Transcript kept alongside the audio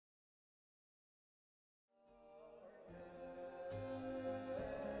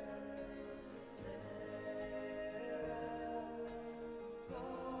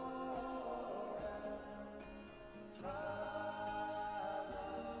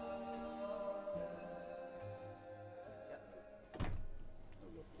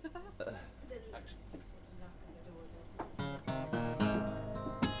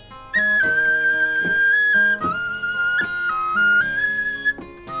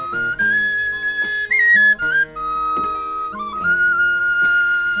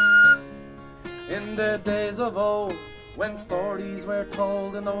of old, when stories were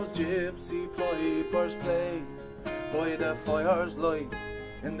told in those gypsy pipers played by the fire's light.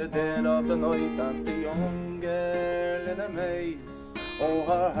 In the dead of the night danced the young girl in a maze. Oh,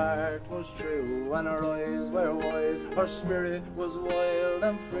 her heart was true and her eyes were wise, her spirit was wild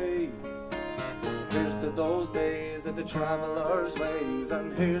and free. Here's to those days of the traveller's ways,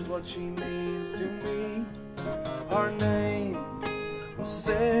 and here's what she means to me. Her name was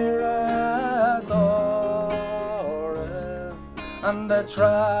Sarah Doran, and the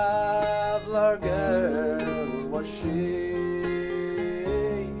traveller girl was she.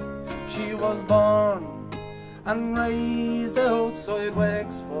 She was born and raised outside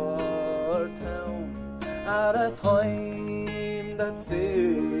Wexford town at a time that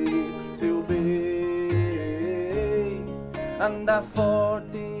ceased to be. And at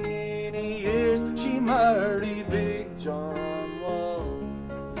 14 years she married Big John Wall.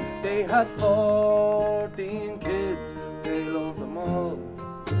 They had 14 kids, they loved them all.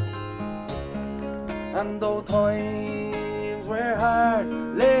 And though times were hard,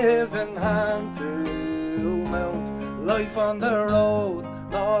 living hand to mouth, life on the road,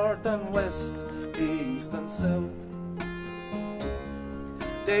 north and west, east and south.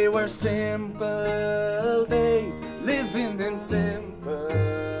 They were simple days, living in simple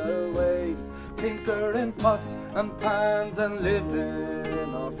ways, tinkering pots and pans and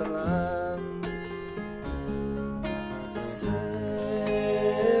living off the land. Sarah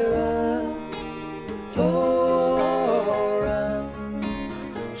Doran,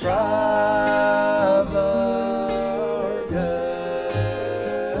 traveller girl.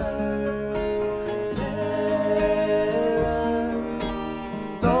 Sarah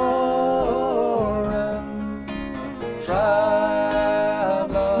Doran,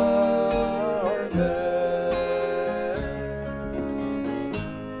 traveller girl.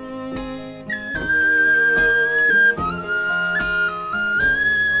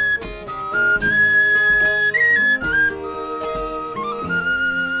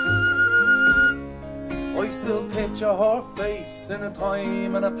 I still picture her face in a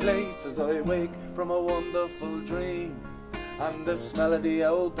time and a place as I wake from a wonderful dream. And the smell of the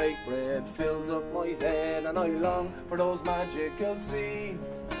old baked bread fills up my head, and I long for those magical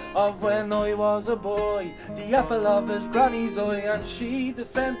scenes of when I was a boy, the apple of his granny's eye, and she the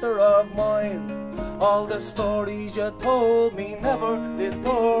centre of mine. All the stories you told me never did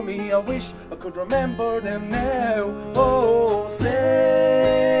bore me, I wish I could remember them now. Oh, say